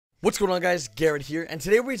What's going on, guys? Garrett here, and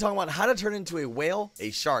today we're talking about how to turn into a whale,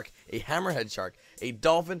 a shark, a hammerhead shark, a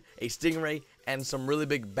dolphin, a stingray, and some really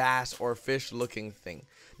big bass or fish looking thing.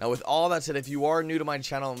 Now, with all that said, if you are new to my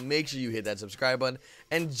channel, make sure you hit that subscribe button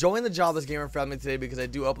and join the Jobless Gamer family today, because I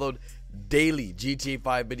do upload daily GTA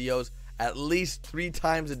 5 videos at least 3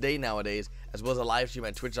 times a day nowadays, as well as a live stream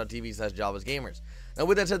at twitch.tv/joblessgamers. Now,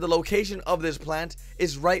 with that said, the location of this plant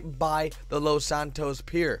is right by the Los Santos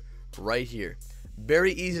Pier, right here.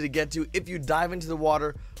 Very easy to get to. If you dive into the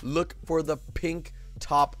water, look for the pink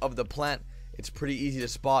top of the plant. It's pretty easy to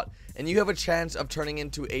spot, and you have a chance of turning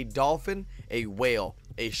into a dolphin, a whale,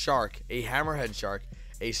 a shark, a hammerhead shark,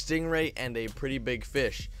 a stingray, and a pretty big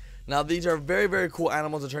fish. Now, these are very, very cool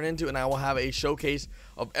animals to turn into, and I will have a showcase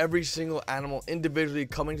of every single animal individually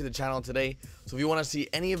coming to the channel today. So if you want to see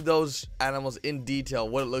any of those animals in detail,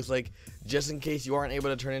 what it looks like, just in case you aren't able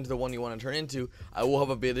to turn into the one you want to turn into, I will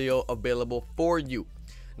have a video available for you.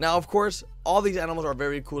 Now, of course, all these animals are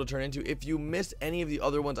very cool to turn into. If you missed any of the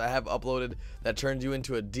other ones I have uploaded that turns you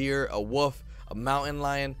into a deer, a wolf, a mountain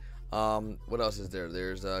lion, what else is there?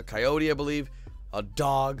 There's a coyote, I believe, a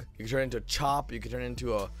dog. You can turn into a chop. You can turn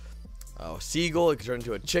into a seagull. You can turn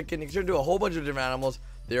into a chicken. You can turn into a whole bunch of different animals.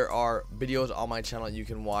 There are videos on my channel you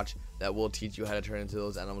can watch that will teach you how to turn into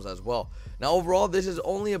those animals as well. Now, overall, this is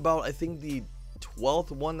only about, I think, the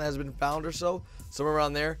 12th one that has been found or so, somewhere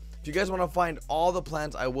around there. If you guys want to find all the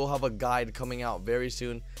plants, I will have a guide coming out very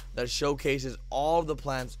soon that showcases all of the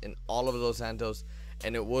plants in all of Los Santos,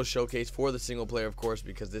 and it will showcase for the single player, of course,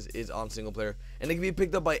 because this is on single player, and it can be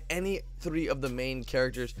picked up by any 3 of the main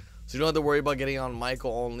characters, so you don't have to worry about getting on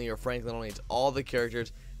Michael only or Franklin only. It's all the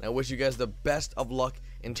characters, and I wish you guys the best of luck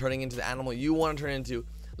in turning into the animal you want to turn into.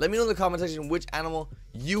 Let me know in the comment section which animal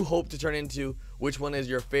you hope to turn into, which one is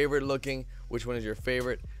your favorite looking, which one is your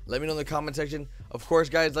favorite. Let me know in the comment section. Of course,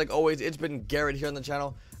 guys, like always, it's been Garrett here on the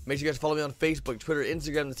channel. Make sure you guys follow me on Facebook, Twitter,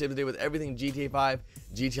 Instagram to stay up to date with everything GTA 5,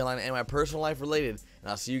 GTA Online, and my personal life related. And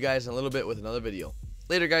I'll see you guys in a little bit with another video.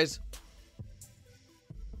 Later, guys.